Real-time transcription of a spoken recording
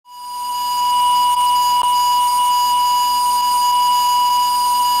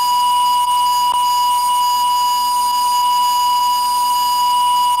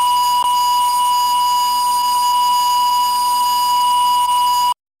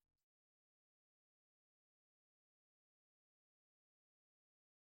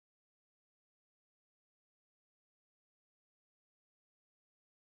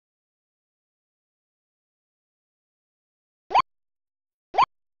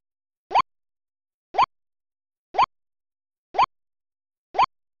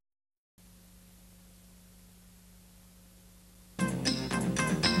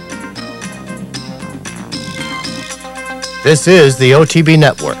This is the OTB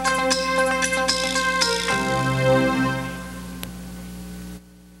Network.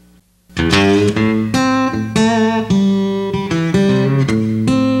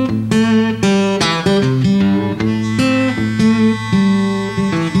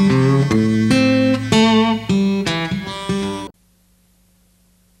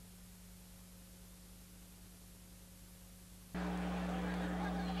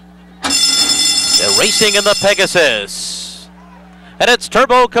 Racing in the Pegasus. And it's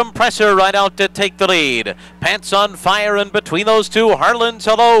Turbo Compressor right out to take the lead. Pants on Fire, and between those two, Harlan's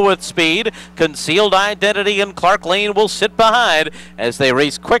Hello with speed. Concealed Identity and Clark Lane will sit behind as they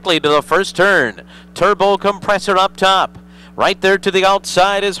race quickly to the first turn. Turbo Compressor up top. Right there to the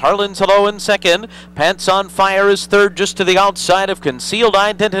outside is Harlan's Hello in second. Pants on Fire is third, just to the outside of Concealed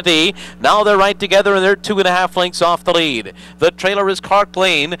Identity. Now they're right together, and they're 2.5 lengths off the lead. The trailer is Clark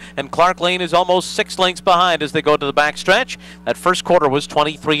Lane, and Clark Lane is almost 6 lengths behind as they go to the backstretch. That first quarter was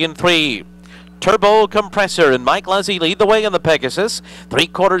 23-3. Turbo Compressor and Mike Luzzy lead the way in the Pegasus,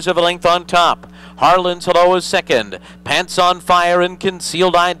 3/4 of a length on top. Harlan's Hello is second. Pants on Fire and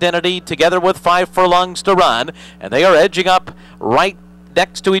Concealed Identity together with 5 furlongs to run, and they are edging up right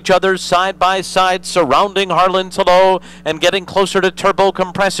next to each other, side by side, surrounding Harlan's Hello and getting closer to Turbo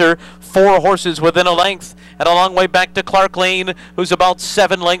Compressor. 4 horses within a length, and a long way back to Clark Lane, who's about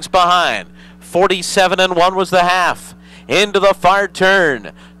 7 lengths behind. 47-1 was the half. Into the far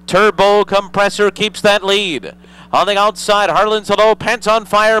turn. Turbo Compressor keeps that lead. On the outside, Harlan's Hello, Pants on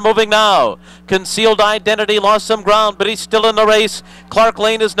Fire moving now. Concealed Identity lost some ground, but he's still in the race. Clark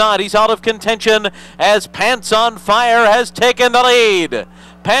Lane is not. He's out of contention as Pants on Fire has taken the lead.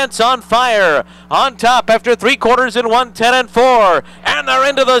 Pants on Fire on top after 3/4 in 1:10-4. And they're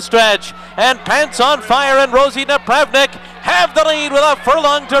into the stretch. And Pants on Fire and Rosie Napravnik have the lead with a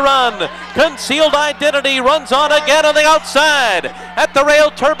furlong to run. Concealed Identity runs on again on the outside. At the rail,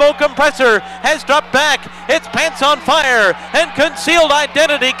 Turbo Compressor has dropped back. It's Pants on Fire and Concealed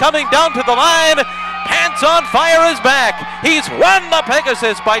Identity coming down to the line. Pants on Fire is back. He's won the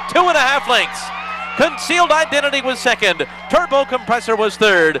Pegasus by 2.5 lengths. Concealed Identity was second, Turbo Compressor was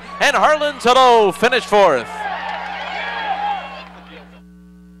third, and Harlan's Hello finished fourth.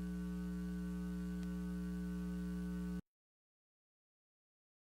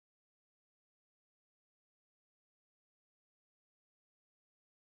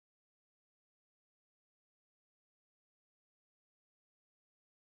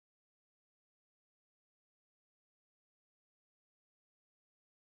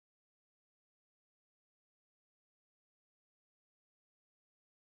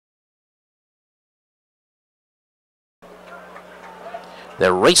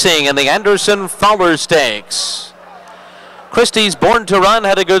 They're racing in the Anderson Fowler Stakes. Christie's Born to Run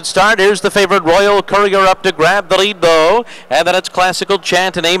had a good start. Here's the favorite Royal Courier up to grab the lead, though. And then it's Classical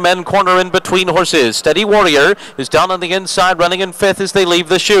Chant and Amen Corner in between horses. Steady Warrior is down on the inside, running in 5th as they leave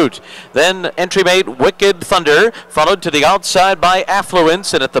the chute. Then entry mate Wicked Thunder, followed to the outside by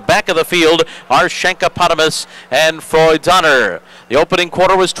Affluence. And at the back of the field are Shankopotamus and Freud's Honor. The opening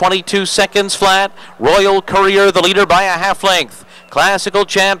quarter was 22 seconds flat. Royal Courier, the leader, by a 1/2 length. Classical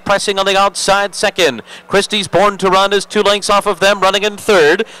Chant pressing on the outside second. Christie's Born to Run is 2 lengths off of them, running in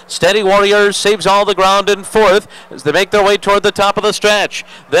third. Steady Warrior saves all the ground in fourth as they make their way toward the top of the stretch.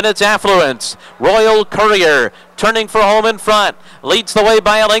 Then it's Affluence. Royal Courier turning for home in front. Leads the way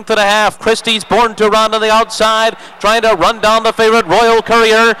by a length and a half. Christie's Born to Run on the outside, trying to run down the favorite Royal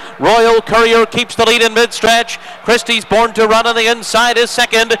Courier. Royal Courier keeps the lead in mid-stretch. Christie's Born to Run on the inside is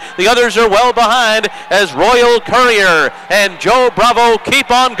second. The others are well behind as Royal Courier and Joe Bravo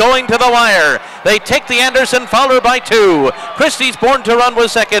keep on going to the wire. They take the Anderson Fowler by 2. Christie's Born to Run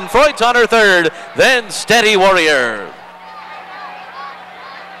was second. Freud's Honor third. Then Steady Warrior.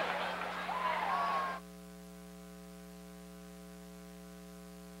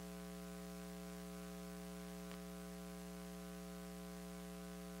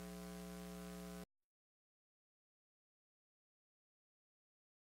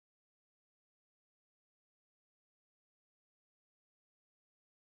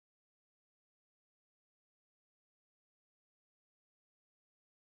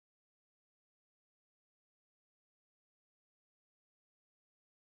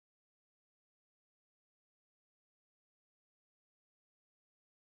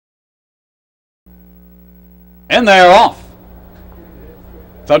 And they're off.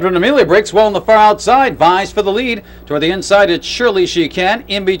 Thunder and Amelia breaks well on the far outside, vies for the lead. Toward the inside, it's Surely She Can.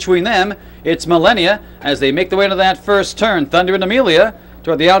 In between them, it's Millennia as they make their way to that first turn. Thunder and Amelia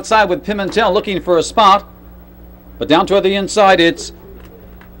toward the outside with Pimentel looking for a spot. But down toward the inside, it's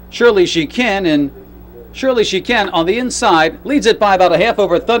Surely She Can, and Surely She Can on the inside leads it by about a half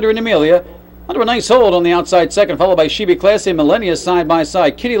over Thunder and Amelia. Under a nice hold on the outside second, followed by She Be Classy and Millennia side by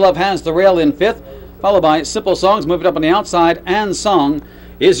side. Kitty Love has the rail in fifth, followed by Simple Songs moving up on the outside, and Song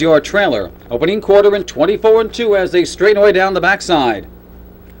is your trailer. Opening quarter in 24-2 as they straighten away down the backside.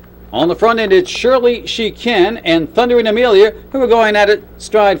 On the front end, it's Surely She Can and Thunder and Amelia, who are going at it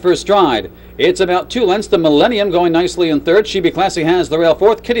stride for stride. It's about 2 lengths to Millennium going nicely in third. She Be Classy has the rail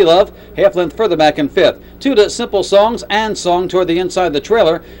fourth. Kitty Love half length further back in fifth. 2 to Simple Songs and Song toward the inside of the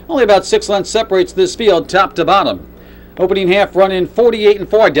trailer. Only about 6 lengths separates this field top to bottom. Opening half run in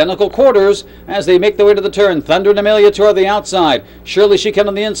 48-4, identical quarters as they make their way to the turn. Thunder and Amelia toward the outside. Surely She Can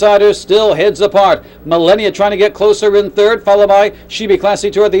on the insider, still heads apart. Millennia trying to get closer in third, followed by She Be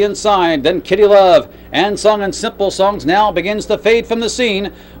Classy toward the inside. Then Kitty Love and Song and Simple Songs now begins to fade from the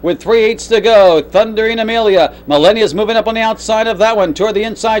scene with 3/8 to go. Thunder and Amelia. Millennia's moving up on the outside of that one. Toward the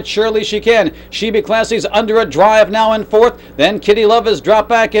inside, Surely She Can. She Be Classy's under a drive now in fourth. Then Kitty Love has dropped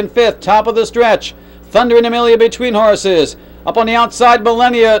back in fifth, top of the stretch. Thunder and Amelia between horses. Up on the outside,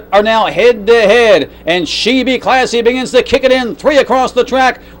 Millennia are now head-to-head, and She Be Classy begins to kick it in. 3 across the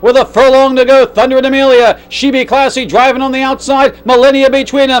track with a furlong to go. Thunder and Amelia. She Be Classy driving on the outside. Millennia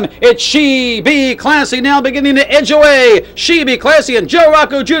between them. It's She Be Classy now beginning to edge away. She Be Classy and Joe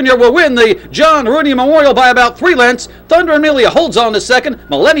Rocco Jr. will win the John Rooney Memorial by about 3 lengths. Thunder and Amelia holds on to second.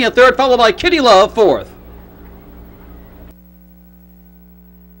 Millennia third, followed by Kitty Love fourth.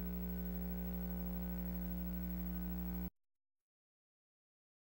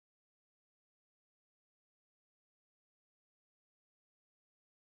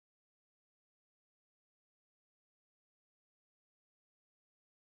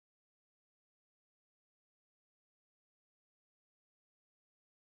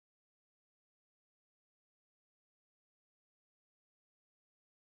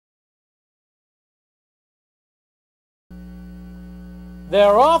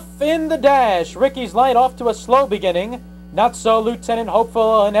 They're off in the dash. Ricky's Light off to a slow beginning. Not so Lieutenant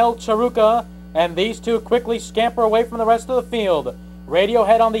Hopeful and El Charuca. And these two quickly scamper away from the rest of the field.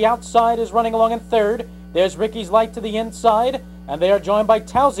 Radiohead on the outside is running along in third. There's Ricky's Light to the inside. And they are joined by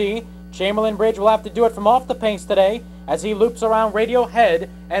Towsey. Chamberlain Bridge will have to do it from off the pace today as he loops around Radiohead.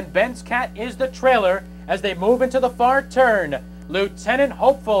 And Ben's Cat is the trailer as they move into the far turn. Lieutenant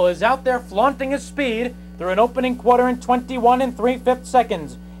Hopeful is out there flaunting his speed through an opening quarter in 21 3/5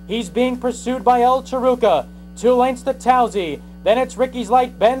 seconds. He's being pursued by El Charuca. 2 lengths to Towsey. Then it's Ricky's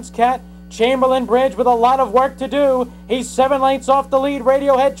Light, Ben's Cat, Chamberlain Bridge with a lot of work to do. He's 7 lengths off the lead.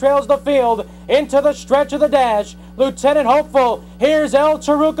 Radiohead trails the field into the stretch of the dash. Lieutenant Hopeful. Here's El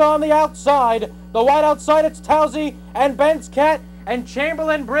Charuca on the outside. The wide outside, it's Towsey and Ben's Cat. And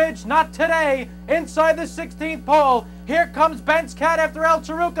Chamberlain Bridge, not today, inside the 16th pole. Here comes Ben's Cat after El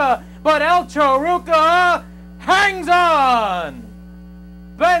Charuca, but El Charuca hangs on.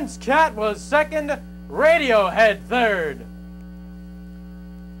 Ben's Cat was second, Radiohead third.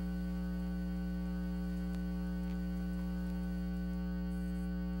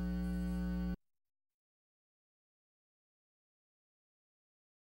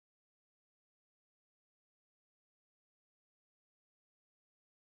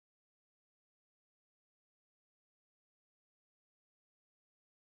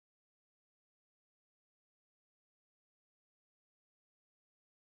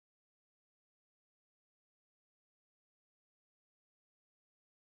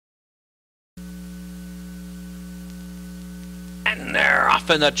 And they're off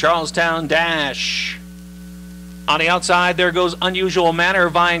in the Charlestown Dash. On the outside, there goes Unusual Manner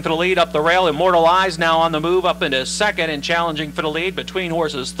vying for the lead up the rail. Immortal Eyes now on the move up into second and challenging for the lead. Between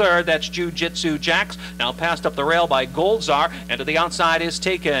horses third, that's Jiu-Jitsu Jacks. Now passed up the rail by Gold Czar. And to the outside is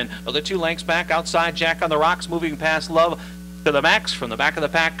Taken. Another 2 lengths back outside, Jack on the Rocks moving past Love to the max. From the back of the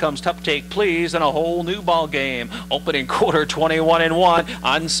pack comes Tough Take Please and a whole new ball game. Opening quarter 21-1.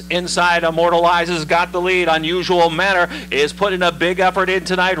 Inside, Immortal Eyes has got the lead. Unusual Manner is putting a big effort in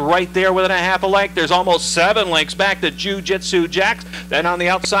tonight right there within a half a length. There's almost 7 lengths back to Jiu-Jitsu Jacks. Then on the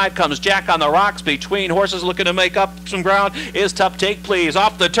outside comes Jack on the Rocks. Between horses looking to make up some ground is Tough Take Please.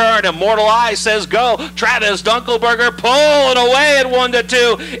 Off the turn, Immortal Eyes says go. Travis Dunkelberger pulling away at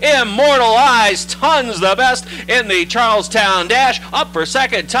 1-2. Immortal Eyes tons the best in the Charlestown Dash. Up for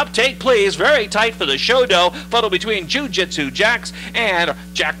second, Tough Take Please, very tight for the show dough. Funnel between Jiu-Jitsu Jacks and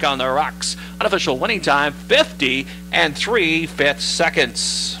Jack on the Rocks. Unofficial winning time, 50 3/5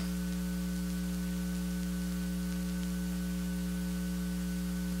 seconds.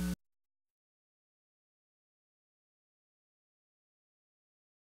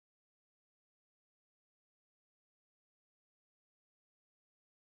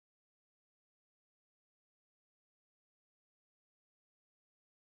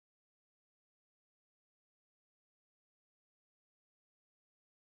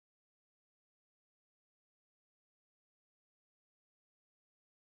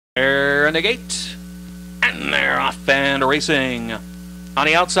 in the gate. And they're off and racing. On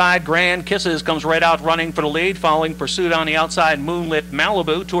the outside, Grand Kisses comes right out running for the lead. Following pursuit on the outside, Moonlit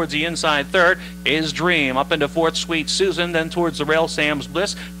Malibu. Towards the inside third is Dream. Up into fourth, Sweet Susan. Then towards the rail, Sam's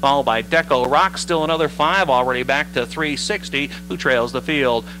Bliss. Followed by Deco Rock. Still another 5 already back to 360, who trails the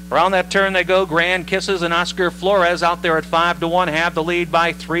field. Around that turn they go. Grand Kisses and Oscar Flores out there at 5-1 have the lead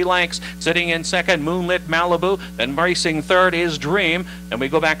by 3 lengths. Sitting in second, Moonlit Malibu. Then racing third is Dream. And we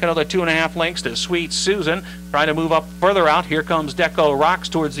go back another 2.5 lengths to Sweet Susan. Trying to move up further out. Here comes Deco Rocks.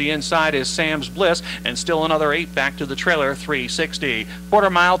 Towards the inside is Sam's Bliss. And still another 8 back to the trailer, 360. Quarter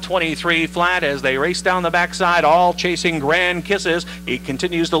mile, 23 flat as they race down the backside, all chasing Grand Kisses. He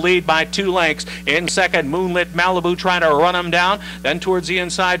continues to lead by 2 lengths. In second, Moonlit Malibu trying to run him down. Then towards the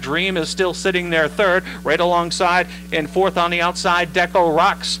inside, Dream is still sitting there third. Right alongside in fourth on the outside, Deco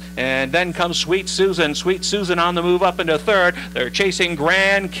Rocks. And then comes Sweet Susan. Sweet Susan on the move up into third. They're chasing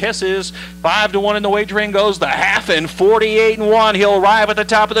Grand Kisses. 5-1 in the wagering goes the half and 48-1. He'll arrive at the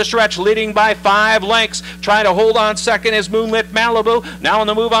top of the stretch, leading by 5 lengths. Trying to hold on second is Moonlit Malibu. Now on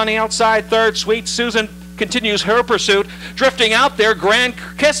the move on the outside third, Sweet Susan continues her pursuit. Drifting out there, Grand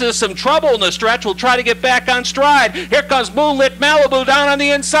Kisses, some trouble in the stretch, will try to get back on stride. Here comes Moonlit Malibu down on the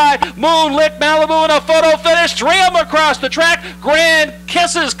inside. Moonlit Malibu in a photo finish. 3 of them across the track. Grand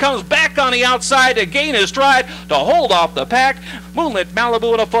Kisses comes back on the outside to gain his stride to hold off the pack. Moonlit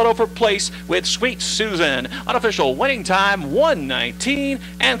Malibu in a photo for place with Sweet Susan. Unofficial winning time, 1:19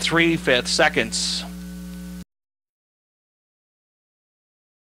 and 3/5 seconds.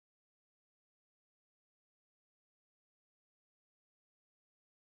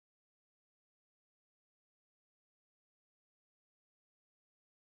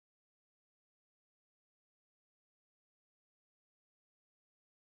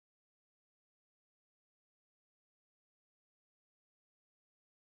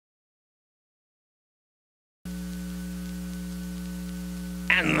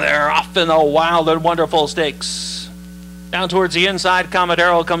 And they're off in the Wild and Wonderful Stakes. Down towards the inside,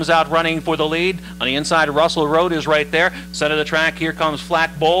 Commodero comes out running for the lead. On the inside, Russell Road is right there. Center of the track, here comes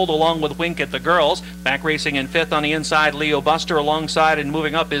Flat Bold along with Wink at the Girls. Back racing in fifth on the inside, Leo Buster alongside, and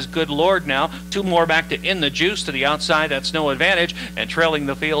moving up is Good Lord now. 2 more back to In the Juice to the outside, that's No Advantage. And trailing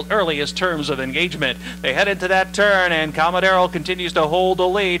the field early is Terms of Engagement. They head into that turn, and Commodero continues to hold the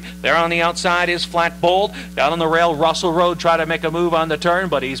lead. There on the outside is Flat Bold. Down on the rail, Russell Road try to make a move on the turn,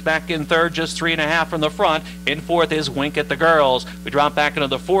 but he's back in third, just 3.5 from the front. In fourth is Wink at the Girls. We drop back into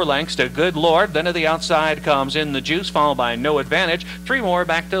the 4 lengths to Good Lord. Then to the outside comes In the Juice, followed by No Advantage. 3 more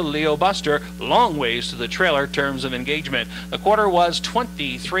back to Leo Buster. Long ways to the trailer, Terms of Engagement. The quarter was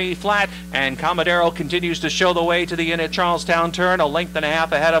 23 flat, and Commodero continues to show the way to the in at Charlestown turn, a 1.5 lengths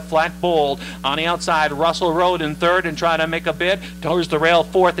ahead of Flat Bold. On the outside, Russell Road in third and trying to make a bid. Towards the rail,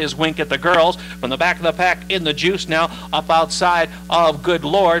 fourth is Wink at the Girls. From the back of the pack, In the Juice now up outside of Good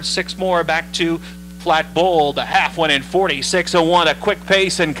Lord. 6 more back to Flat Bold. The half went in 46-1, a quick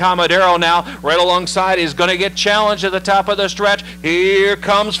pace, and Commodero now right alongside is going to get challenged at the top of the stretch. Here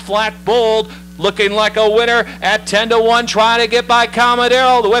comes Flat Bold, looking like a winner at 10-1, trying to get by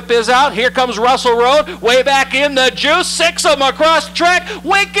Commodero. The whip is out. Here comes Russell Road, way back In the Juice. 6 of them across the track.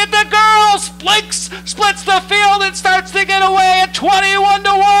 Wink at the Girls. Splits the field and starts to get away at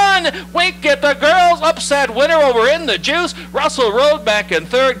 21-1. Wink at the Girls, upset winner over In the Juice. Russell Road back in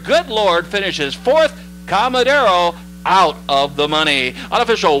third. Good Lord finishes fourth. Commodero out of the money.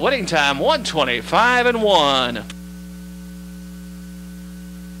 Unofficial winning time, 1:25-1.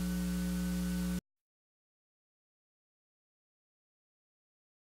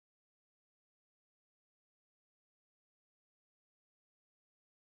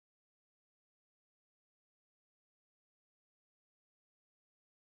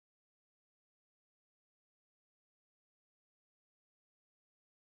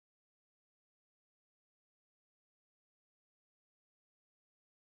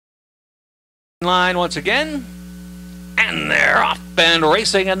 Line once again, and they're off and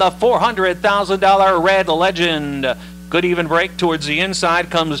racing in the $400,000 Red Legend. Good even break. Towards the inside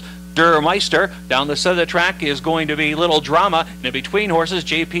comes Der Meister. Down the center of the track is going to be Little Drama, and in between horses,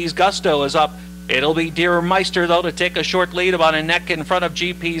 JP's Gusto is up. It'll be Der Meister, though, to take a short lead, about a neck in front of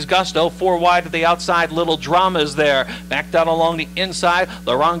GP's Gusto. 4 wide to the outside, Little Drama is there. Back down along the inside,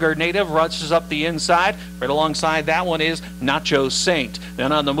 the Ranger Native rushes up the inside. Right alongside that one is Nacho Saint.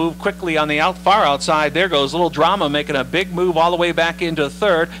 Then on the move quickly on the far outside, there goes Little Drama, making a big move all the way back into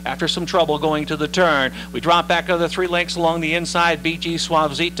third after some trouble going to the turn. We drop back another 3 lengths along the inside. BG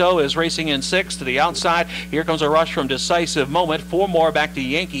Suavzito is racing in 6th to the outside. Here comes a rush from Decisive Moment. 4 more back to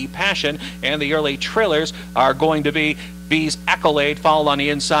Yankee Passion, and the early trailers are going to be V's Accolade, followed on the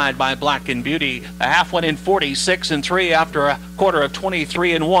inside by Black and Beauty. The half went in 46-3 after a quarter of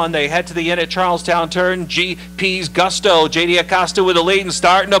 23-1. They head to the end at Charlestown turn. GP's Gusto. JD Acosta with the lead and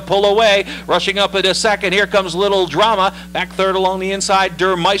starting to pull away. Rushing up into second. Here comes Little Drama. Back third along the inside.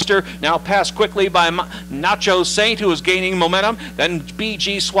 Dermeister now passed quickly by Nacho Saint, who is gaining momentum. Then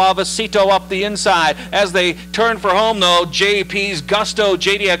BG Suavecito up the inside. As they turn for home, though, JP's Gusto,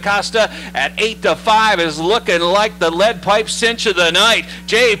 JD Acosta at 8-5 is looking like the lead pipe cinch of the night.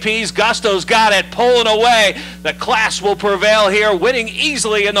 JP's Gusto's got it, pulling away. The class will prevail here, winning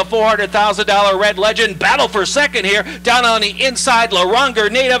easily in the $400,000 Red Legend. Battle for second here, down on the inside,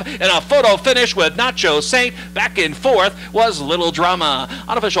 Laronger Native in a photo finish with Nacho Saint. Back in fourth was Little Drama.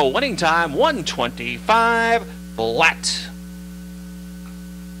 Unofficial winning time, 1:25 flat.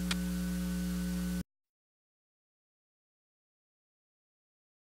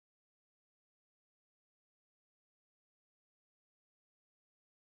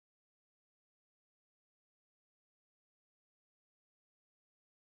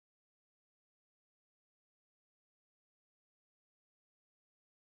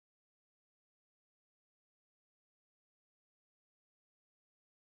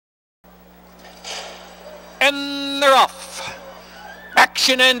 And they're off.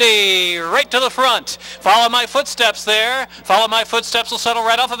 Action Andy, right to the front. Follow my footsteps there. Follow my footsteps will settle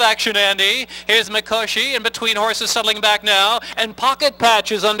right off of Action Andy. Here's Mikoshi in between horses settling back now. And Pocket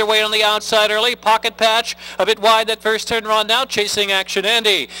Patch is underway on the outside early. Pocket Patch a bit wide that first turn run now, chasing Action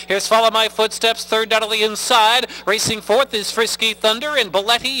Andy. Here's Follow My Footsteps, third down to the inside. Racing fourth is Frisky Thunder, and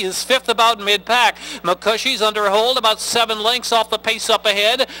Belletti is fifth about mid-pack. Mikoshi's under hold about 7 lengths off the pace up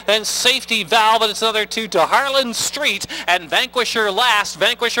ahead. Then Safety Valve, and it's another 2 to Harlan Street, and Vanquisher last.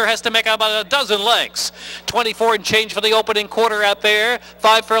 Vanquisher has to make about a dozen lengths. 24 and change for the opening quarter out there.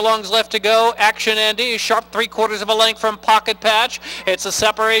 5 furlongs left to go. Action Andy, sharp 3/4 of a length from Pocket Patch. It's a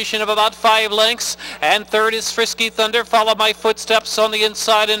separation of about 5 lengths. And third is Frisky Thunder. Follow My Footsteps on the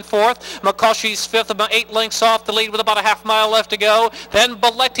inside in fourth. Mikoshi's fifth, about 8 lengths off the lead with about a half-mile left to go. Then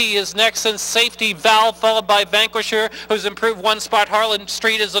Belletti is next, and Safety Valve followed by Vanquisher, who's improved 1 spot. Harlan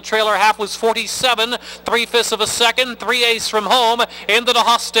Street as the trailer half was 47, 3/5 of a second. 3/8 from home into the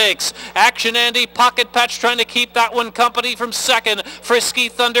Haas Stakes. Action Andy, Pocket Patch trying to keep that one company from second. Frisky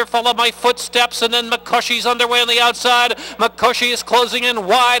Thunder, Follow My Footsteps, and then Mikoshi's underway on the outside. Mikoshi is closing in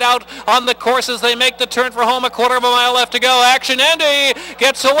wide out on the course as they make the turn for home. A 1/4 mile left to go. Action Andy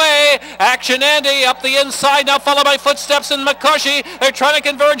gets away. Action Andy up the inside. Now Follow My Footsteps and Mikoshi. They're trying to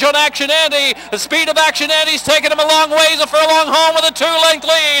converge on Action Andy. The speed of Action Andy's taking him a long ways. A furlong home with a 2-length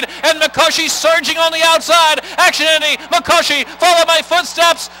lead. And Mikoshi surging on the outside. Action Andy, Mikoshi, Follow My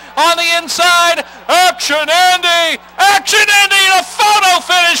Footsteps on the inside. Action Andy! Action Andy in a photo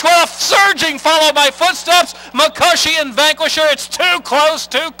finish with a surging Follow My Footsteps. Mikoshi and Vanquisher, it's too close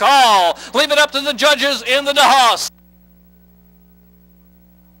to call. Leave it up to the judges in the DeHaas.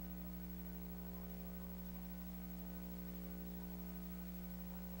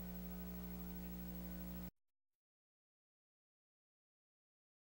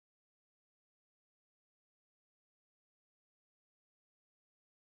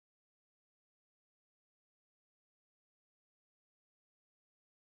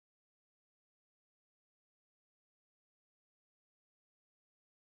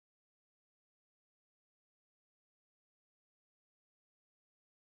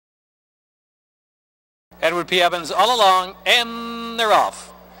 Edward P. Evans all along, and they're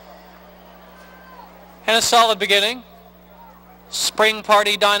off. And a solid beginning. Spring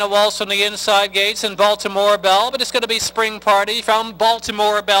Party, Dinah Walsh on the inside gates, and Baltimore Bell, but it's going to be Spring Party from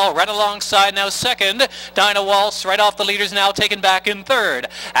Baltimore Bell right alongside now second. Dinah Walsh right off the leaders now taken back in third.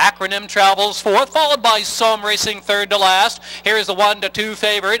 Acronym travels fourth, followed by Somme Racing third to last. Here's the 1-2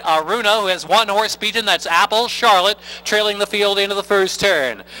 favorite, Aruna, who has 1 horse beaten. That's Apple Charlotte, trailing the field into the first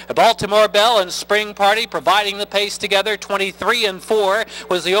turn. Baltimore Bell and Spring Party providing the pace together. 23-4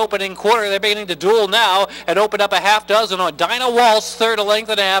 was the opening quarter. They're beginning to duel now and open up a half dozen on Dinah Walsh. Third, a length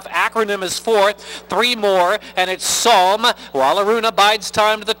and a half. Acronym is fourth. 3 more, and it's Psalm, while Aruna bides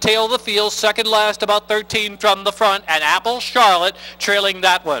time to the tail of the field. Second last, about 13 from the front, and Apple Charlotte trailing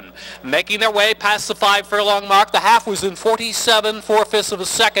that one. Making their way past the 5 furlong mark. The half was in 47 4/5 of a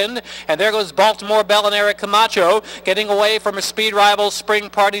second, and there goes Baltimore Bell and Eric Camacho getting away from a speed rival Spring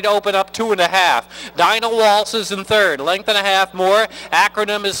Party to open up 2.5. Dinah Walsh is in third. Length and a half more.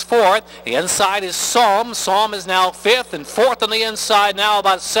 Acronym is fourth. The inside is Psalm. Psalm is now fifth, and fourth on the inside now,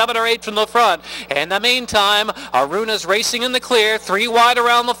 about 7 or 8 from the front. In the meantime, Aruna's racing in the clear, 3 wide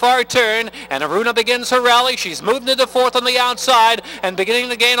around the far turn, and Aruna begins her rally. She's moved into 4th on the outside and beginning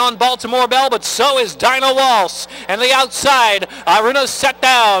to gain on Baltimore Belle, but so is Dinah Walsh. And the outside, Aruna's set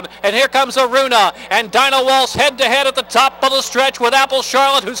down, and here comes Aruna and Dinah Walsh head-to-head at the top of the stretch with Apple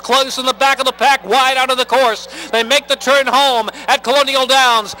Charlotte, who's close in the back of the pack, wide out of the course. They make the turn home at Colonial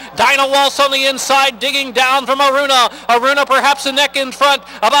Downs. Dinah Walsh on the inside, digging down from Aruna. Aruna perhaps a neck in front,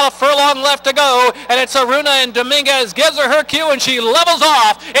 about a furlong left to go, and it's Aruna, and Dominguez gives her her cue, and she levels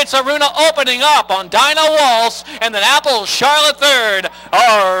off. It's Aruna opening up on Dinah Walsh, and then Apple Charlotte third.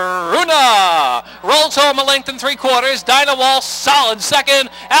 Aruna rolls home a length and 3/4. Dinah Walsh solid second.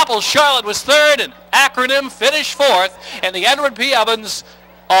 Apple Charlotte was third, and Acronym finished 4th, and the Edward P. Evans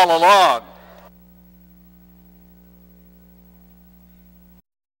all along.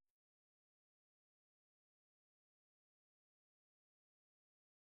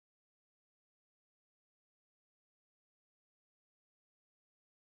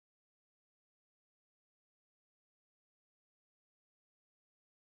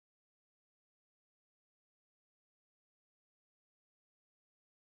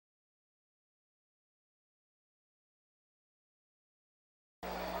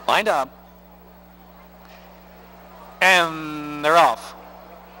 Lined up. And they're off.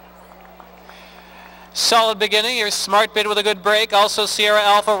 Solid beginning. Here's Smart Bid with a good break. Also Sierra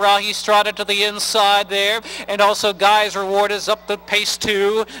Alpha, Rahi Strada to the inside there. And also Guy's Reward is up to pace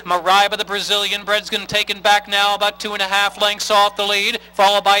 2. Mariba, the Brazilian Bredskin, taken back now about 2.5 lengths off the lead.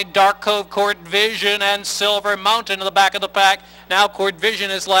 Followed by Dark Cove, Court Vision, and Silver Mountain in the back of the pack. Now Court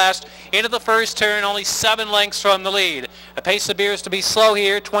Vision is last into the first turn, only 7 lengths from the lead. The pace appears to be slow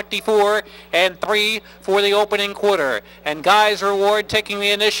here, 24 and 3 for the opening quarter. And Guy's Reward taking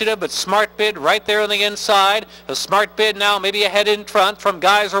the initiative, but Smart Bid right there on the inside. The Smart Bid now maybe ahead in front from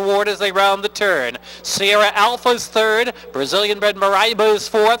Guy's Reward as they round the turn. Sierra Alpha's third. Brazilian bred Mariba is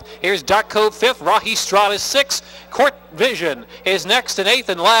 4th. Here's Dark Cove 5th. Rahi Strada is 6th. Court Vision is next, and 8th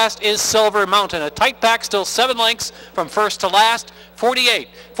and last is Silver Mountain. A tight pack, still 7 lengths from first to last. 48,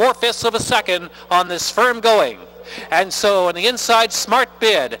 4/5 of a second on this firm going. And so on the inside, Smart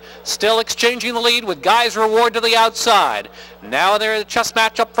Bid still exchanging the lead with Guy's Reward to the outside. Now they're in a chess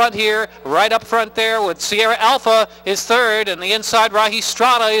match up front here, right up front there with Sierra Alpha is third, and the inside Rahi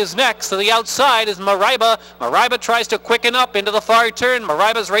Strada is next. To the outside is Mariba. Mariba tries to quicken up into the far turn.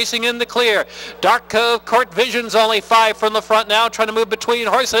 Mariba's racing in the clear. Dark Cove, Court Vision's only 5 from the front now, trying to move between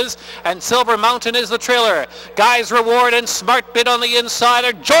horses, and Silver Mountain is the trailer. Guy's Reward and Smart Bid on the inside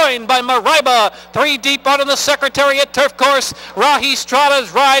are joined by Mariba. 3 deep out on the Secretariat Turf Course. Rahi Strada's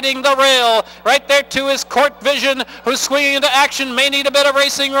riding the rail. Right there too is Court Vision, who's swinging into action, may need a bit of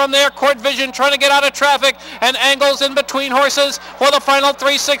racing room there. Court Vision trying to get out of traffic and angles in between horses for the final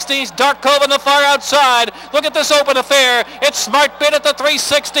 3/16. Dark Cove on the far outside. Look at this open affair. It's Smart Bid at the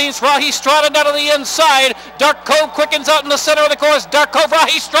 3/16. Rahi Strada down to the inside. Dark Cove quickens out in the center of the course. Dark Cove,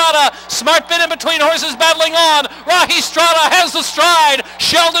 Rahi Strada. Smart Bid in between horses battling on. Rahi Strada has the stride.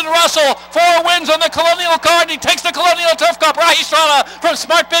 Sheldon Russell, 4 wins on the Colonial card. He takes the Colonial Turf Cup. Rahi Strada from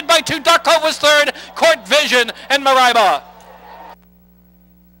Smart Bid by 2. Dark Cove was third. Court Vision and Mariba.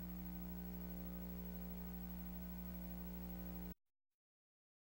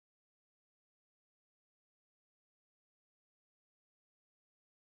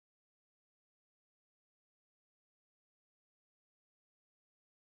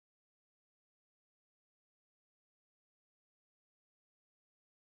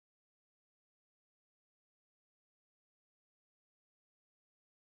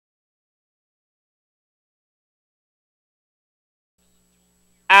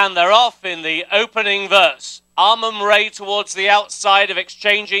 And they're off in the opening verse. Armand Ray towards the outside of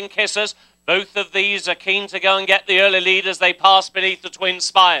Exchanging Kisses. Both of these are keen to go and get the early lead as they pass beneath the Twin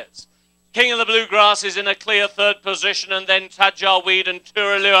Spires. King of the Bluegrass is in a clear third position, and then Tadjar Weed and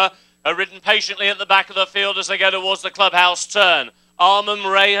Tourallure are ridden patiently at the back of the field as they go towards the clubhouse turn. Armand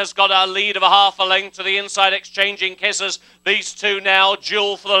Ray has got a lead of a half a length to the inside, Exchanging Kisses. These two now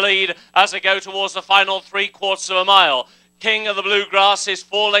duel for the lead as they go towards the final 3/4 of a mile. King of the Bluegrass is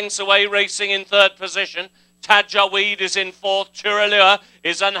 4 lengths away, racing in third position. Tadjar Weed is in 4th. Tourallure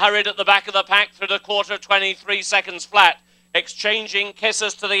is unhurried at the back of the pack through the quarter, 23 seconds flat. Exchanging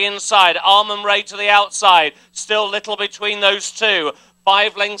Kisses to the inside. Armand Ray to the outside. Still little between those two.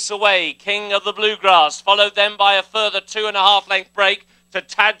 5 lengths away. King of the Bluegrass, followed then by a further 2.5 length break to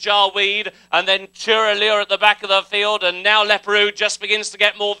Tadjar Weed, and then Tourallure at the back of the field, and now Leparoux just begins to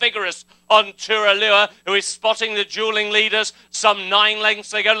get more vigorous on Tourallure, who is spotting the dueling leaders. Some 9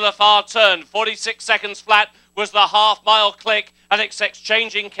 lengths, they go to the far turn, 46 seconds flat was the half-mile click, and it's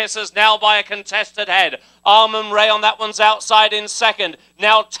Exchanging Kisses now by a contested head. Armand Ray on that one's outside in second.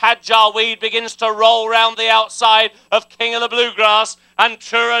 Now Tadjarweed begins to roll round the outside of King of the Bluegrass, and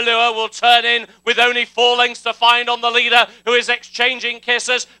Turalure will turn in with only 4 lengths to find on the leader, who is Exchanging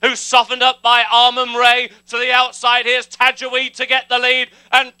Kisses, who's softened up by Armand Ray. To the outside, here's Tadjarweed to get the lead,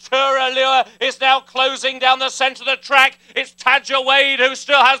 and Turalure is now closing down the centre of the track. It's Tadjarweed who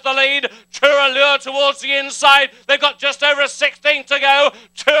still has the lead. Turalure towards the inside. They've got just over a 16 to go.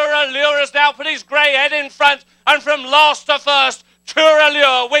 Turalure has now put his grey head in front, and from last to first,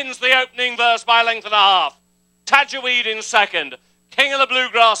 Turalure wins the opening verse by a length and a half. Tadjarweed in second. King of the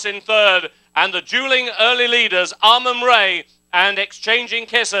Bluegrass in third, and the dueling early leaders, Armand Ray and Exchanging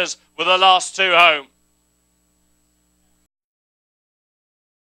Kisses, were the last 2 home.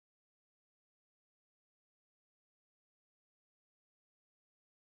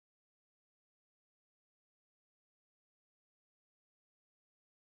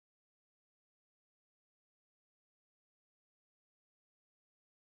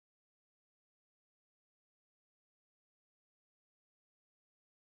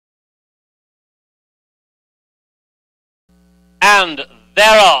 And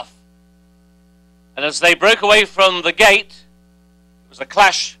they're off. And as they broke away from the gate, it was a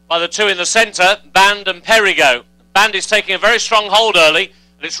clash by the 2 in the centre, Band and Perigo. Band is taking a very strong hold early,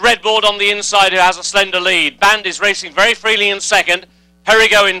 and it's Redboard on the inside who has a slender lead. Band is racing very freely in second,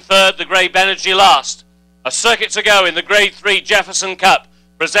 Perigo in third, the Grey Benergy last. A circuit to go in the Grade 3 Jefferson Cup,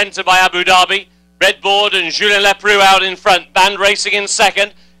 presented by Abu Dhabi. Redboard and Julien Leproux out in front, Band racing in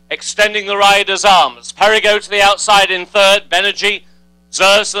second, extending the rider's arms. Perigo to the outside in third. Benergy,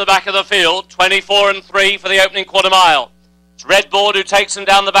 Zers to the back of the field. 24 and 3 for the opening quarter mile. It's Redboard who takes him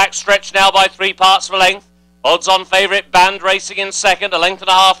down the back stretch now by 3 parts of a length. Odds-on favourite Band racing in second. A length and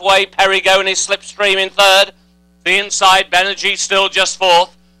a half away. Perigo and his Slipstream in third. To the inside, Benergy still just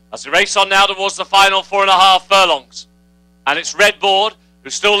fourth. As we race on now towards the final 4.5 furlongs. And it's Redboard who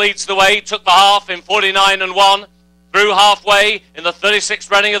still leads the way. Took the half in 49 and 1. Through halfway in the 36th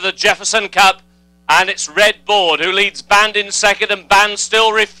running of the Jefferson Cup, and it's Redboard who leads Band in second, and Band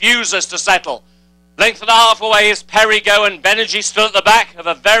still refuses to settle. Length and a half away is Perigo, and Benergy still at the back of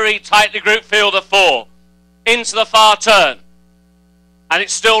a very tightly grouped field of 4. Into the far turn, and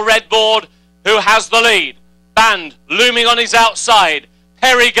it's still Redboard who has the lead. Band looming on his outside.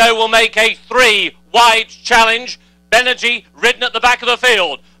 Perigo will make a 3-wide challenge. Benergy ridden at the back of the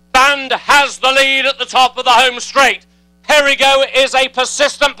field. Band has the lead at the top of the home straight. Perigo is a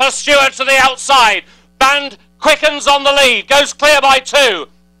persistent pursuer to the outside. Band quickens on the lead, goes clear by 2.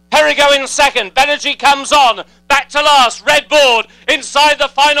 Perigo in second. Benergy comes on. Back to last. Redboard inside the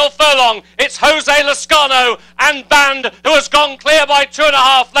final furlong. It's Jose Lascano and Band who has gone clear by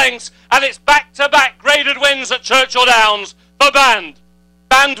 2.5 lengths. And it's back-to-back graded wins at Churchill Downs for Band.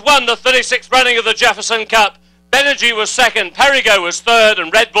 Band won the 36th running of the Jefferson Cup. Benergy was second, Perigo was third,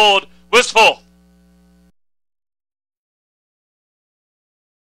 and Redboard was fourth.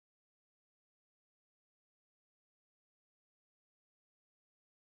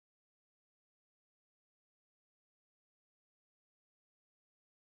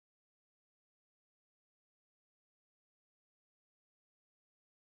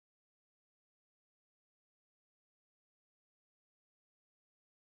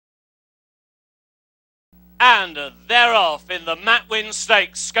 And they're off in the Matwin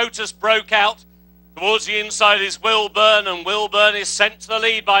Stakes. Scotus broke out. Towards the inside is Wilburn, and Wilburn is sent to the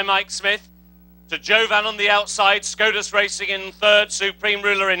lead by Mike Smith. To Jovan on the outside, Scotus racing in third, Supreme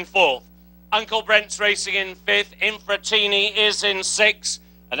Ruler in fourth. Uncle Brent's racing in fifth, Infratini is in sixth,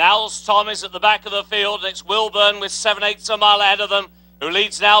 and Owls Tom is at the back of the field, and it's Wilburn with 7/8 a mile ahead of them, who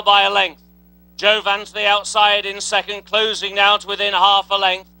leads now by a length. Jovan to the outside in second, closing now to within half a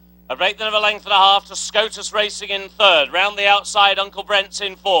length. A rate of a length and a half to Scotus racing in third. Round the outside, Uncle Brent's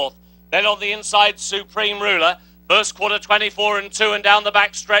in fourth. Then on the inside, Supreme Ruler. First quarter, 24 and 2, and down the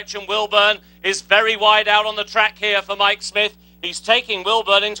back stretch, and Wilburn is very wide out on the track here for Mike Smith. He's taking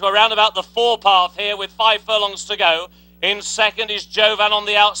Wilburn into around about the 4 path here with 5 furlongs to go. In second is Jovan on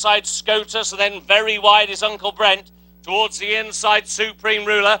the outside, Scotus, and then very wide is Uncle Brent. Towards the inside, Supreme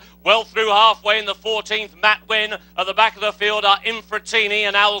Ruler. Well through halfway in the 14th, Matt Wynn. At the back of the field are Infratini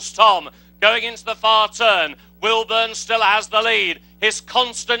and Owls Tom. Going into the far turn, Wilburn still has the lead. His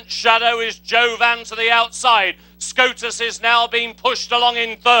constant shadow is Jovan to the outside. Scotus is now being pushed along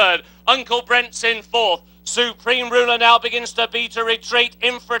in third. Uncle Brent's in fourth. Supreme Ruler now begins to beat a retreat.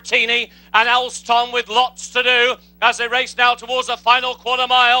 Infratini and Alston with lots to do as they race now towards the final quarter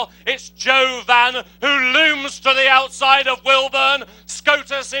mile. It's Jovan who looms to the outside of Wilburn.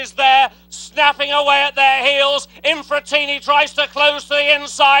 Scotus is there, snapping away at their heels. Infratini tries to close to the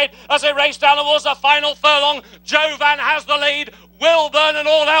inside as they race down towards the final furlong. Jovan has the lead. Wilburn an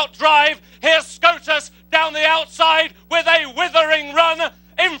all-out drive. Here's Scotus down the outside with a withering run.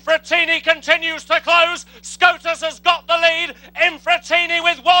 Infratini continues to close. Scotus has got the lead. Infratini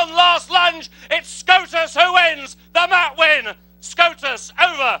with one last lunge. It's Scotus who wins the Mat win. Scotus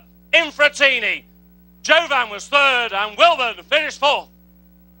over Infratini. Jovan was third and Wilburn finished fourth.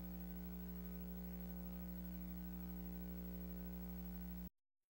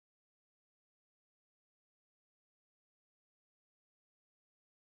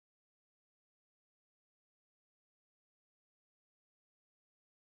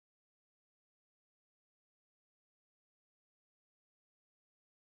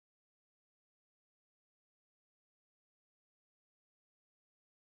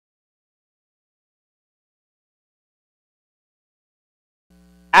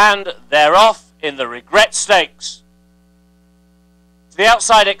 And they're off in the Regret Stakes. To the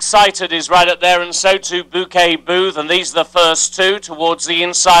outside, Excited is right up there, and so too Bouquet Booth, and these are the first two. Towards the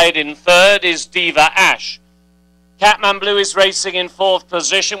inside in third is Diva Ash. Catman Blue is racing in fourth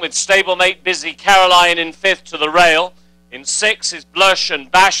position with stablemate Busy Caroline in fifth to the rail. In sixth is Blush and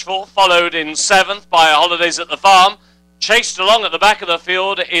Bashful, followed in seventh by Holidays at the Farm. Chased along at the back of the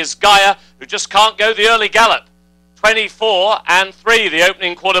field is Gaia, who just can't go the early gallop. 24 and 3 the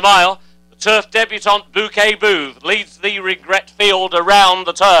opening quarter mile. The turf debutant Bouquet Booth leads the Regret field around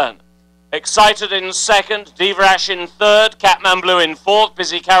the turn. Excited in second, Diva Ash in third, Catman Blue in fourth,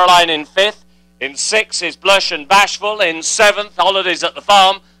 Busy Caroline in fifth. In sixth is Blush and Bashful. In seventh, Holidays at the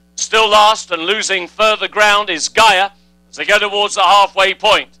Farm. Still last and losing further ground is Gaia as they go towards the halfway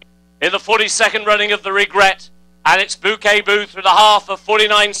point. In the 42nd running of the Regret, and it's Bouquet Booth through the half of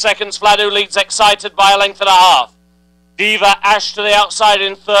 49 seconds. Fladu leads Excited by a length and a half. Diva Ash to the outside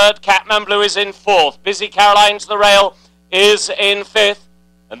in third. Catman Blue is in fourth. Busy Caroline to the rail is in fifth.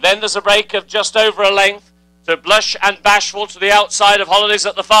 And then there's a break of just over a length to Blush and Bashful to the outside of Holidays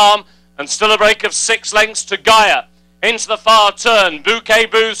at the Farm. And still a break of 6 lengths to Gaia. Into the far turn. Bouquet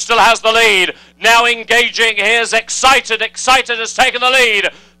Booth still has the lead. Now engaging. Here's Excited. Excited has taken the lead.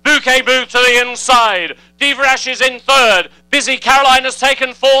 Bouquet Booth to the inside. Diva Ash is in third. Busy Caroline has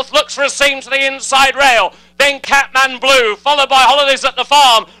taken fourth. Looks for a seam to the inside rail. Then Catman Blue, followed by Holidays at the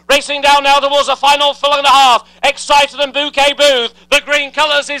Farm. Racing down now towards the final furlong and a half. Excited and Bouquet Booth. The green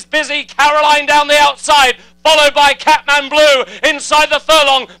colours is Busy Caroline down the outside, followed by Catman Blue inside the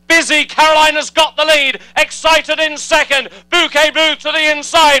furlong. Busy Caroline has got the lead. Excited in second. Bouquet Booth to the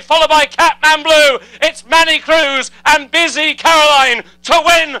inside, followed by Catman Blue. It's Manny Cruz and Busy Caroline to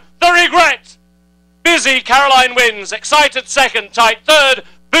win the Regret. Busy Caroline wins. Excited second, tight third.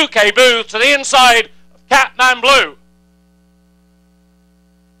 Bouquet Booth to the inside of Catman Blue.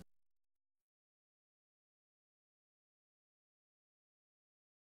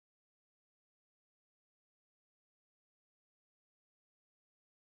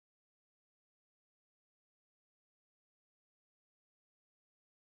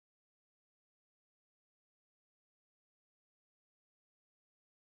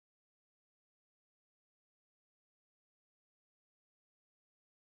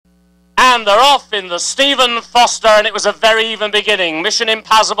 And they're off in the Stephen Foster, and it was a very even beginning. Mission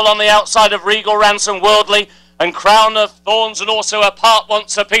Impassable on the outside of Regal Ransom Worldly, and Crown of Thorns and also a Part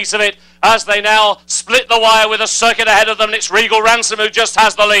wants a piece of it as they now split the wire with a circuit ahead of them. And it's Regal Ransom who just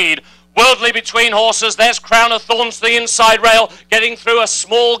has the lead. Worldly between horses. There's Crown of Thorns to the inside rail, getting through a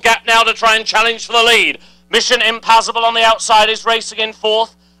small gap now to try and challenge for the lead. Mission Impassable on the outside is racing in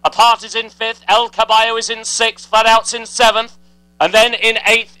fourth. Apart is in fifth. El Caballo is in sixth. Flat Out's in seventh. And then in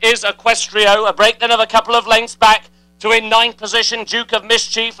eighth is Equestrio, a break then of a couple of lengths back to in ninth position, Duke of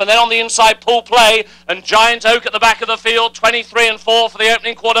Mischief. And then on the inside, Pool Play and Giant Oak at the back of the field, 23 and 4 for the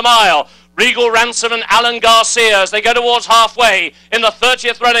opening quarter mile. Regal Ransom and Alan Garcia as they go towards halfway in the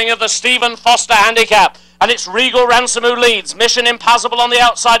 30th running of the Stephen Foster Handicap. And it's Regal Ransom who leads. Mission Impassable on the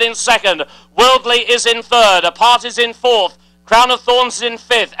outside in second. Worldly is in third. Apart is in fourth. Crown of Thorns is in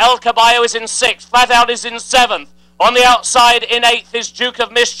fifth. El Caballo is in sixth. Flat Out is in seventh. On the outside in eighth is Duke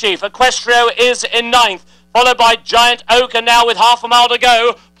of Mischief. Equestrio is in ninth, followed by Giant Oak, and now with half a mile to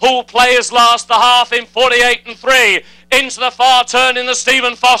go, Pool Play is last, the half in 48 and 3. into the far turn in the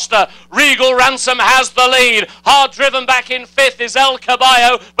Stephen Foster. Regal Ransom has the lead. Hard driven back in fifth is El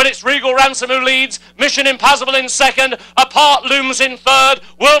Caballo, but it's Regal Ransom who leads. Mission Impassable in second. Apart Looms in third.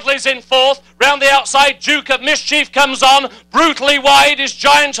 Worldly's in fourth. Round the outside, Duke of Mischief comes on. Brutally wide is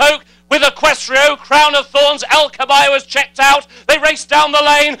Giant Oak with Equestrio. Crown of Thorns, El Caballo has checked out. They race down the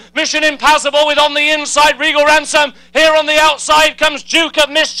lane. Mission Impassable with on the inside Regal Ransom. Here on the outside comes Duke of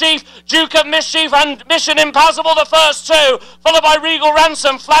Mischief. Duke of Mischief and Mission Impassable, the first two. Followed by Regal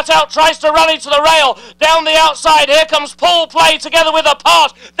Ransom. Flat Out tries to rally to the rail. Down the outside, here comes Paul Play together with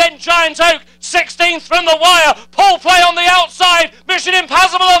Apart. Then Giant Oak, 16th from the wire. Paul Play on the outside. Mission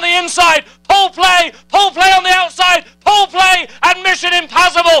Impassable on the inside. Paul Play on the outside. Paul Play and Mission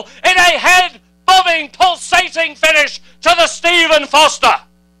Impassable in a head-bobbing, pulsating finish to the Stephen Foster.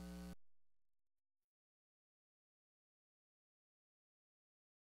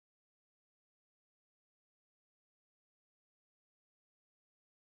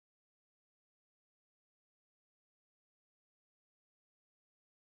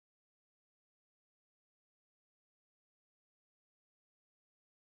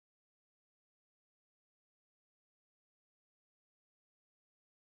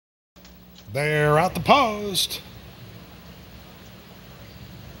 They're at the post.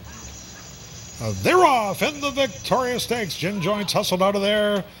 They're off in the Victoria Stakes. Gin Joints hustled out of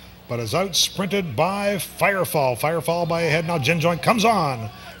there, but is out sprinted by Firefall. Firefall by a head. Now Gin Joint comes on,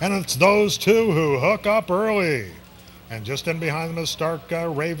 and it's those two who hook up early. And just in behind them is Stark,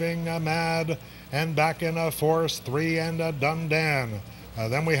 Raving Mad, and back in Forest 3 and Dundan.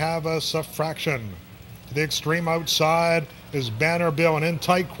 Then we have a Suffraction. To the extreme outside is Banner Bill, and in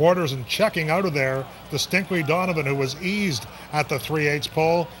tight quarters and checking out of there, Distinctly Donovan, who was eased at the 3/8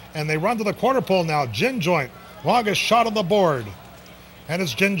 pole. And they run to the quarter pole now. Gin Joint, longest shot on the board. And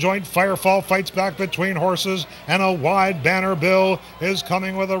as Gin Joint, Firefall fights back between horses, and a wide Banner Bill is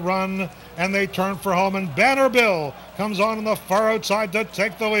coming with a run, and they turn for home, and Banner Bill comes on the far outside to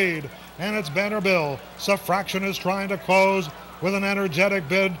take the lead. And it's Banner Bill. Suffraction is trying to close with an energetic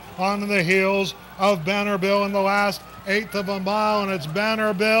bid on the heels of Banner Bill in the last 1/8 of a mile, and it's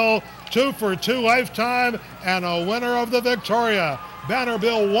Banner Bill 2 for 2 lifetime and a winner of the Victoria. Banner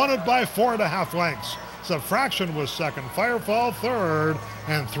Bill won it by 4.5 lengths. Suffraction was second, Firefall third,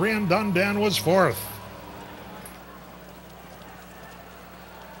 and 3 and Dundan was fourth.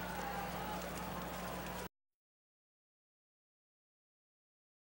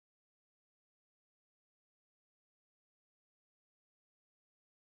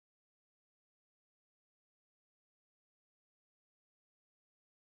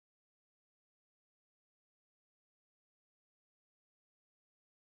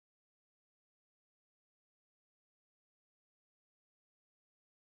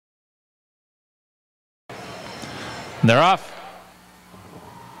 They're off.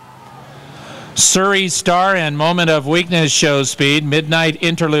 Surrey Star and Moment of Weakness shows speed. Midnight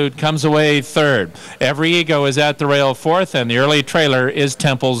Interlude comes away third. Every Ego is at the rail fourth, and the early trailer is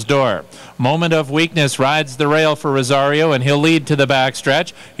Temple's Door. Moment of Weakness rides the rail for Rosario, and he'll lead to the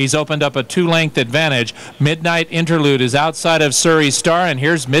backstretch. He's opened up a 2-length advantage. Midnight Interlude is outside of Surrey Star, and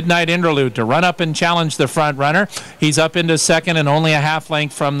here's Midnight Interlude to run up and challenge the front runner. He's up into second and only a half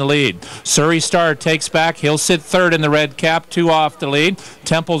length from the lead. Surrey Star takes back. He'll sit third in the red cap, 2 off the lead.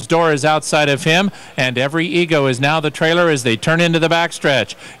 Temple's Door is outside of him, and Every Ego is now the trailer as they turn into the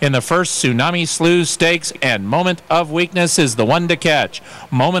backstretch. In the first Tsunami Slew Stakes, and Moment of Weakness is the one to catch.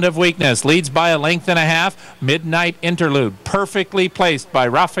 Moment of Weakness leads by a length and a half. Midnight Interlude perfectly placed by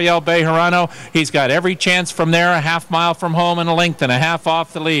Rafael Bejarano. He's got every chance from there, a half mile from home and a length and a half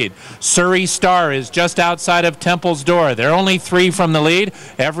off the lead. Surrey Star is just outside of Temple's Door. They're only 3 from the lead.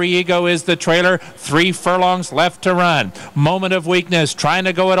 Every Ego is the trailer. 3 furlongs left to run. Moment of Weakness trying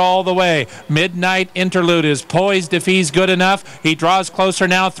to go it all the way. Midnight Interlude is poised if he's good enough. He draws closer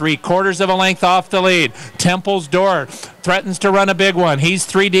now, 3/4 of a length off the lead. Temple's Door threatens to run a big one. He's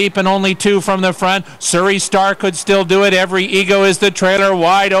 3 deep and only 2 from the front. Surrey Star could still do it. Every Ego is the trailer,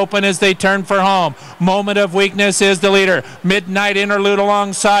 wide open as they turn for home. Moment of Weakness is the leader. Midnight Interlude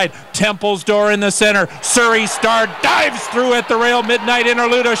alongside. Temple's Door in the center. Surrey Star dives through at the rail. Midnight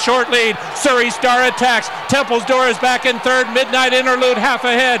Interlude a short lead. Surrey Star attacks. Temple's Door is back in third. Midnight Interlude half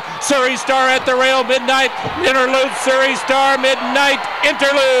ahead. Surrey Star at the rail. Midnight Interlude, Surrey Star, Midnight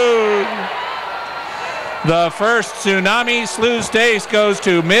Interlude. The first Tsunami Slew Stakes goes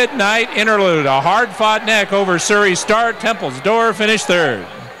to Midnight Interlude. A hard-fought neck over Surrey Star. Temple's Door finished third.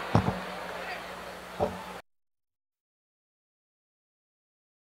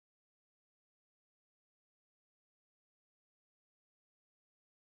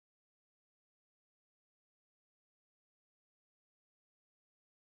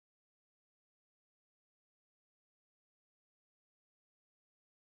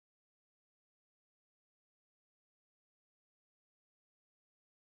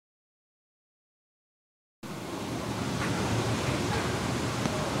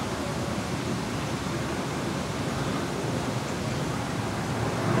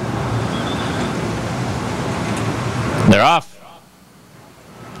 They're off.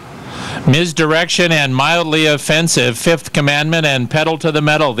 Misdirection and Mildly Offensive, Fifth Commandment and Pedal to the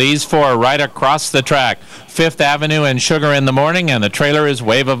Metal. These four right across the track. Fifth Avenue and Sugar in the Morning, and the trailer is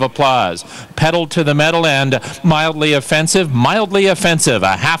Wave of Applause. Pedal to the Metal and Mildly Offensive. Mildly Offensive,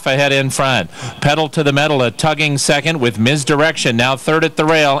 a half ahead in front. Pedal to the Metal, a tugging second, with Misdirection now third at the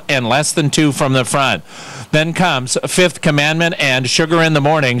rail and less than 2 from the front. Then comes Fifth Commandment and Sugar in the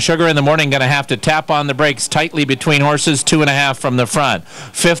Morning. Sugar in the Morning going to have to tap on the brakes tightly between horses, 2.5 from the front.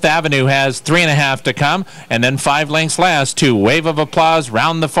 Fifth Avenue has 3.5 to come, and then 5 lengths last to Wave of Applause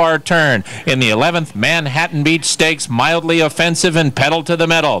round the far turn. In the 11th Manhattan Beach Stakes, Mildly Offensive and Pedal to the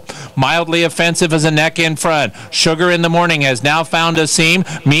Metal. Mildly Offensive is a neck in front. Sugar in the Morning has now found a seam.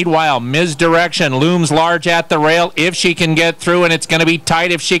 Meanwhile, Misdirection looms large at the rail if she can get through, and it's going to be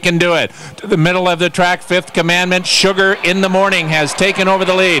tight if she can do it. To the middle of the track, Fifth Commandment, Sugar in the Morning has taken over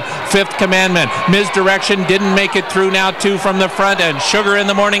the lead. Fifth Commandment, Misdirection didn't make it through, now 2 from the front, and Sugar in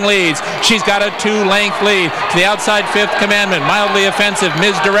the Morning leads. She's got a 2-length lead to the outside. Fifth Commandment, Mildly Offensive,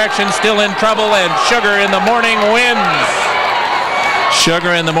 Misdirection still in trouble, and Sugar in the Morning wins.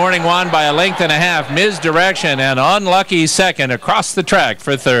 Sugar in the Morning won by a length and a half. Misdirection, an unlucky second across the track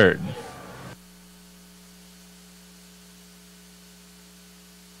for third.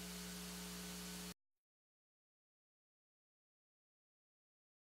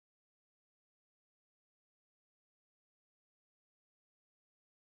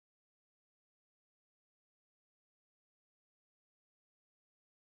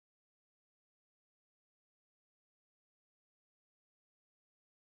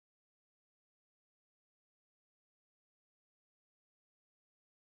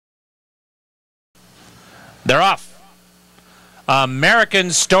 They're off.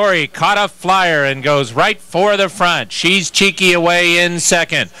 American Story caught a flyer and goes right for the front. She's Cheeky away in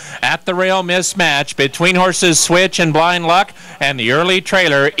second. At the rail, mismatch between horses Switch and Blind Luck, and the early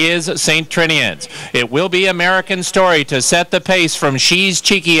trailer is St. Trinian's. It will be American Story to set the pace from She's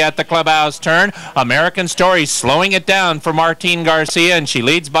Cheeky at the clubhouse turn. American Story slowing it down for Martine Garcia, and she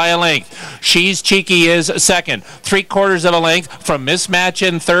leads by a length. She's Cheeky is second. 3/4 of a length from Mismatch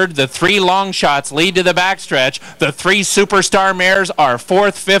in third. The 3 long shots lead to the backstretch. The 3 superstar mares are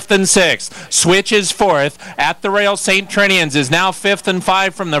 4th, 5th, and 6th. Switch is 4th. At the rail, St. Trinian's is now 5th and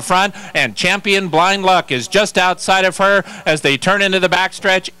 5 from the front, and Champion Blind Luck is just outside of her as they turn into the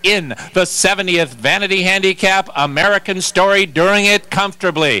backstretch in the 70th Vanity Handicap. American Story doing it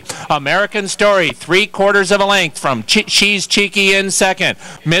comfortably. American Story 3/4 of a length from She's Cheeky in second.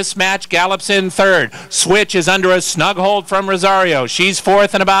 Mismatch gallops in third. Switch is under a snug hold from Rosario. She's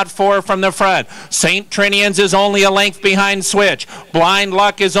 4th and about 4 from the front. St. Trinian's is only a length behind Switch. Blind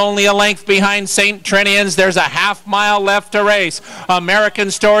Luck is only a length behind St. Trinian's. There's a half-mile left to race.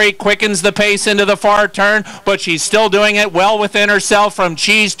 American Story quickens the pace into the far turn, but she's still doing it well within herself from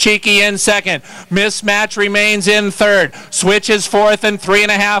She's Cheeky in second. Mismatch remains in third. Switch is 4th and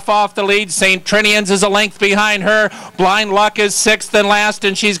 3.5 off the lead. St. Trinian's is a length behind her. Blind Luck is 6th and last,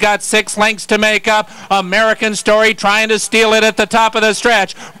 and she's got 6 lengths to make up. American Story trying to steal it at the top of the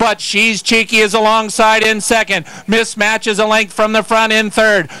stretch, but She's Cheeky is alongside in second. Mismatch is a length from the front in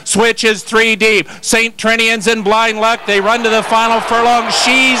third. Switch is 3 deep. St. Trinian's and Blind Luck, they run to the final furlong.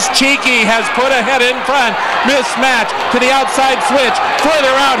 She's Cheeky has put ahead in front. Mismatch to the outside Switch.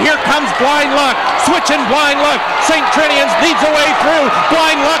 Further out, here comes Blind Luck. Switch and Blind Luck. St. Trinian's leads the way through.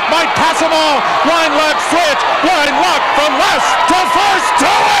 Blind Luck might pass them all. Blind Luck, Switch. Blind Luck from last to first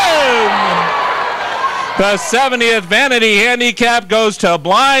to win. The 70th Vanity Handicap goes to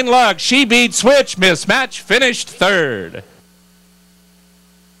Blind Luck. She beat Switch. Mismatch finished third.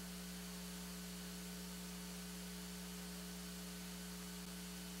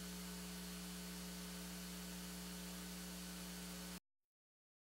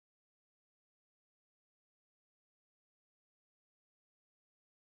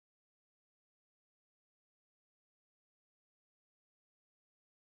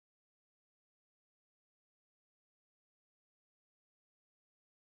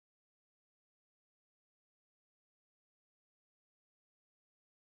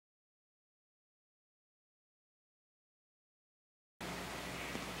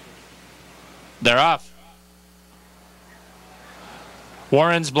 They're off.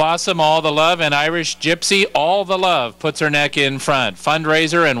 Warren's Blossom, All the Love, and Irish Gypsy, All the Love, puts her neck in front.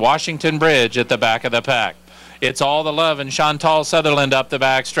 Fundraiser and Washington Bridge at the back of the pack. It's All the Love and Chantal Sutherland up the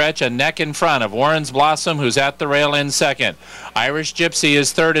backstretch, a neck in front of Warren's Blossom, who's at the rail in second. Irish Gypsy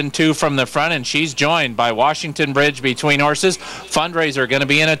is third and 2 from the front, and she's joined by Washington Bridge between horses. Fundraiser going to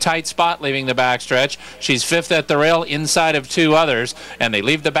be in a tight spot leaving the backstretch. She's fifth at the rail inside of 2 others, and they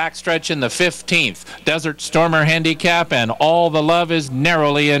leave the backstretch in the 15th. Desert Stormer handicap, and All the Love is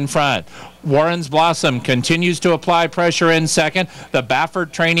narrowly in front. Warren's Blossom continues to apply pressure in second. The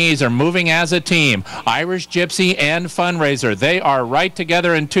Baffert trainees are moving as a team. Irish Gypsy and Fundraiser, they are right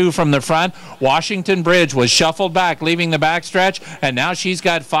together in 2 from the front. Washington Bridge was shuffled back, leaving the backstretch, and now she's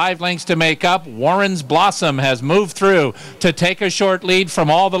got 5 lengths to make up. Warren's Blossom has moved through to take a short lead from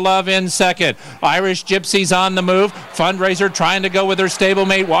All the Love in second. Irish Gypsy's on the move. Fundraiser trying to go with her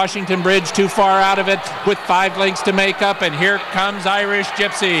stablemate. Washington Bridge too far out of it with 5 lengths to make up, and here comes Irish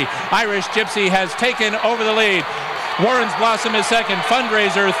Gypsy. Irish Gypsy has taken over the lead. Warren's Blossom is second.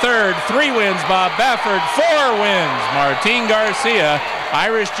 Fundraiser third. 3 wins Bob Baffert. 4 wins Martine Garcia.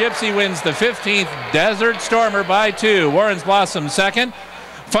 Irish Gypsy wins the 15th. Desert Stormer by 2. Warren's Blossom second.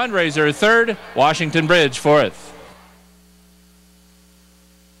 Fundraiser third. Washington Bridge fourth.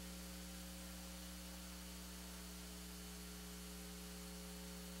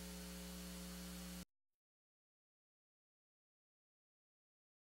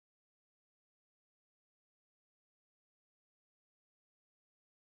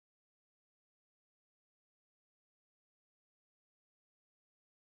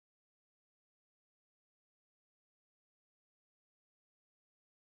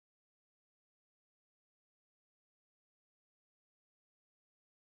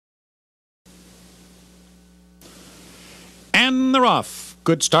 And they're off.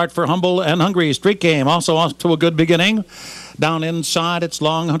 Good start for Humble and Hungry. Street Game also off to a good beginning. Down inside, it's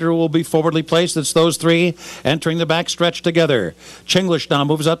Long Hunter will be forwardly placed. It's those 3 entering the backstretch together. Chinglish now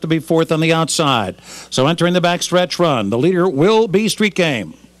moves up to be 4th on the outside. So entering the backstretch run, the leader will be Street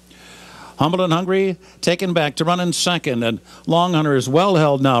Game. Humble and Hungry taken back to run in second, and Long Hunter is well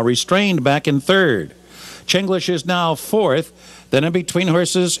held now, restrained back in third. Chinglish is now 4th. Then in between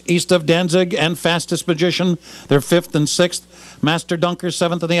horses, East of Danzig and Fastest Magician, they're 5th and 6th. Master Dunker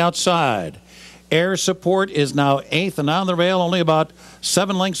 7th on the outside. Air Support is now 8th, and on the rail, only about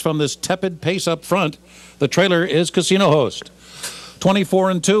 7 lengths from this tepid pace up front. The trailer is Casino Host. 24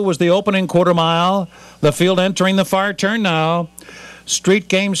 and 2 was the opening quarter mile. The field entering the far turn now. Street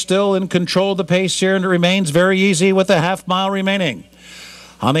Game still in control of the pace here, and it remains very easy with a half mile remaining.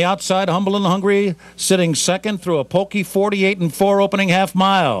 On the outside, Humble and Hungry sitting second through a pokey 48 and 4 opening half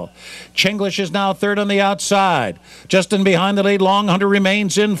mile. Chinglish is now third on the outside. Just in behind the lead, Long Hunter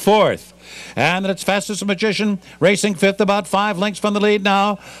remains in 4th. And it's Fastest Magician racing 5th, about 5 lengths from the lead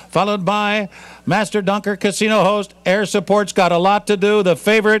now, followed by Master Dunker, Casino Host. Air Support's got a lot to do. The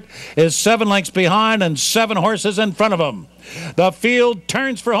favorite is 7 lengths behind and 7 horses in front of him. The field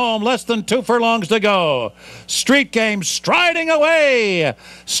turns for home, less than 2 furlongs to go. Street Game striding away.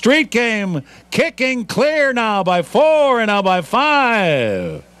 Street Game kicking clear now by 4 and now by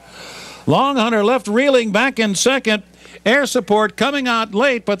 5. Long Hunter left reeling back in second. Air Support coming out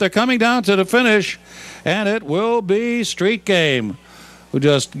late, but they're coming down to the finish, and it will be Street Game, who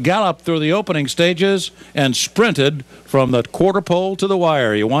just galloped through the opening stages and sprinted from the quarter pole to the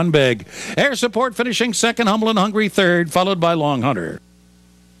wire. He won big. Air Support finishing second, Humble and Hungry third, followed by Long Hunter.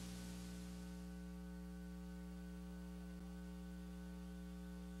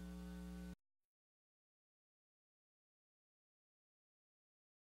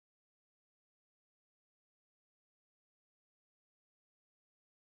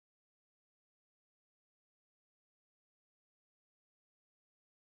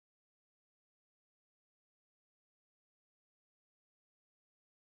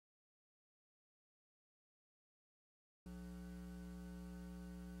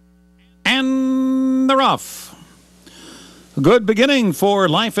 And they're off. Good beginning for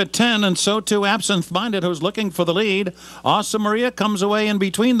Life at 10, and so too Absinthe Minded, who's looking for the lead. Awesome Maria comes away in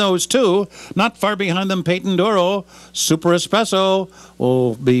between those 2. Not far behind them, Peyton Doro. Super Espresso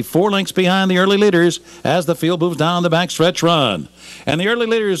will be 4 lengths behind the early leaders as the field moves down the backstretch run. And the early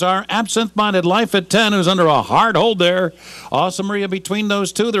leaders are Absinthe Minded, Life at 10, who's under a hard hold there. Awesome Maria between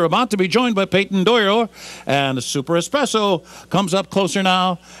those 2. They're about to be joined by Peyton Doro. And Super Espresso comes up closer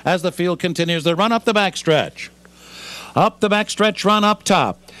now as the field continues the run up the backstretch. Up the backstretch run up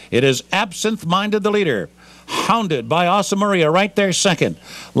top. It is Absinthe Minded, the leader. Hounded by Awesome Maria right there second.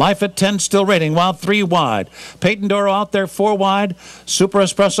 Life at 10 still rating, while 3 wide. Peyton Doro out there 4 wide. Super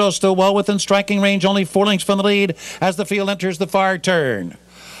Espresso still well within striking range, only 4 lengths from the lead as the field enters the far turn.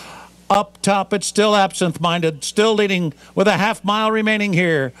 Up top, it's still absent-minded, still leading with a half-mile remaining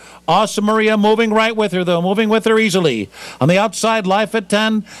here. Awesome Maria moving right with her, though, moving with her easily. On the outside, Life at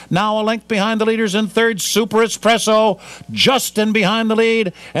 10, now a length behind the leaders in third. Super Espresso just in behind the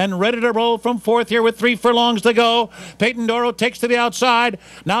lead and ready to roll from fourth here with 3 furlongs to go. Peyton Doro takes to the outside.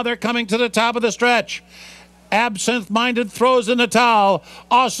 Now they're coming to the top of the stretch. Absent-minded throws in the towel.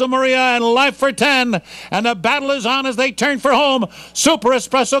 Awesome Maria and Life for 10. And the battle is on as they turn for home. Super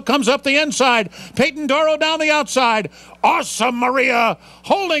Espresso comes up the inside. Peyton Doro down the outside. Awesome Maria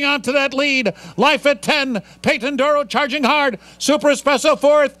holding on to that lead. Life at 10. Peyton Doro charging hard. Super Espresso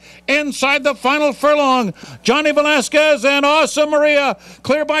fourth. Inside the final furlong. Johnny Velasquez and Awesome Maria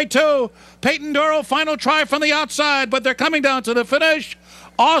clear by 2. Peyton Doro final try from the outside, but they're coming down to the finish.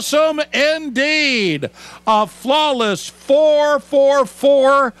 Awesome indeed. A flawless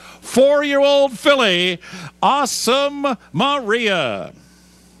 4-4-4 4-year-old filly. Awesome Maria.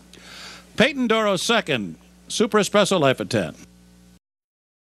 Peyton Doro second. Super Espresso Life at 10.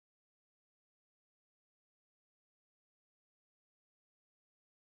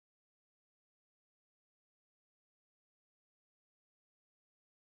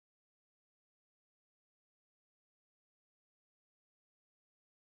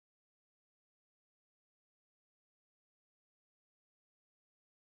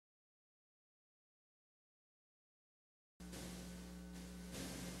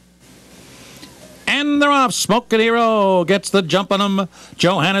 And they're off. Smokin' Hero gets the jump on them.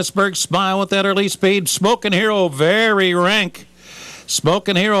 Johannesburg Smile with that early speed. Smokin' Hero very rank.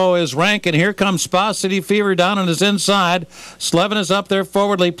 Smokin' Hero is rank, and here comes Spa City Fever down on his inside. Slevin is up there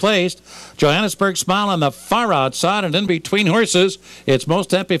forwardly placed. Johannesburg Smile on the far outside, and in between horses, it's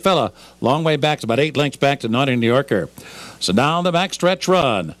Most Happy Fella. Long way back, it's about 8 lengths back to Naughty New Yorker. So down the backstretch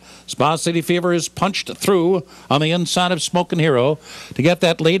run. Spa City Fever is punched through on the inside of Smokin' Hero to get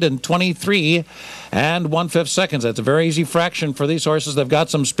that lead in 23 and 1/5 seconds. That's a very easy fraction for these horses. They've got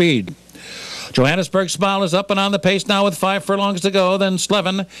some speed. Johannesburg Smile is up and on the pace now with 5 furlongs to go. Then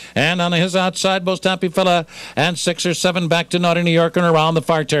Slevin, and on his outside, Most Happy Fella, and 6 or 7 back to Naughty New York and around the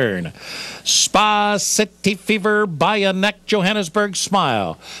far turn. Spa City Fever by a neck. Johannesburg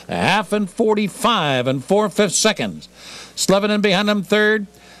Smile, a half in 45 and 4/5 seconds. Slevin in behind him third.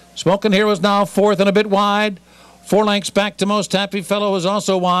 Smokin' Hero is now fourth and a bit wide. 4 lengths back to Most Happy Fellow is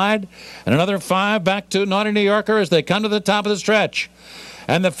also wide. And another 5 back to Naughty New Yorker as they come to the top of the stretch.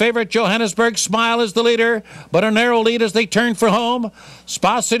 And the favorite Johannesburg Smile is the leader, but a narrow lead as they turn for home.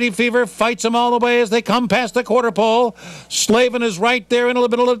 Spa City Fever fights them all the way as they come past the quarter pole. Slavin is right there in a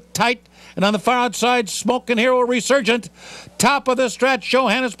little bit tight. And on the far outside, Smokin' Hero Resurgent. Top of the stretch,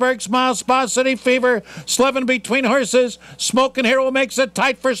 Johannesburg Smile, Spa City Fever. Slevin between horses. Smokin' Hero makes it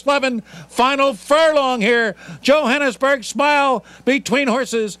tight for Slevin. Final furlong here. Johannesburg Smile between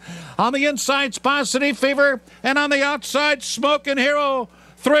horses. On the inside, Spa City Fever. And on the outside, Smokin' Hero.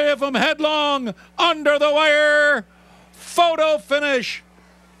 3 of them headlong under the wire. Photo finish.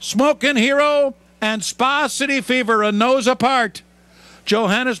 Smokin' Hero and Spa City Fever a nose apart.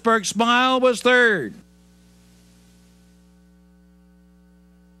 Johannesburg Smile was third.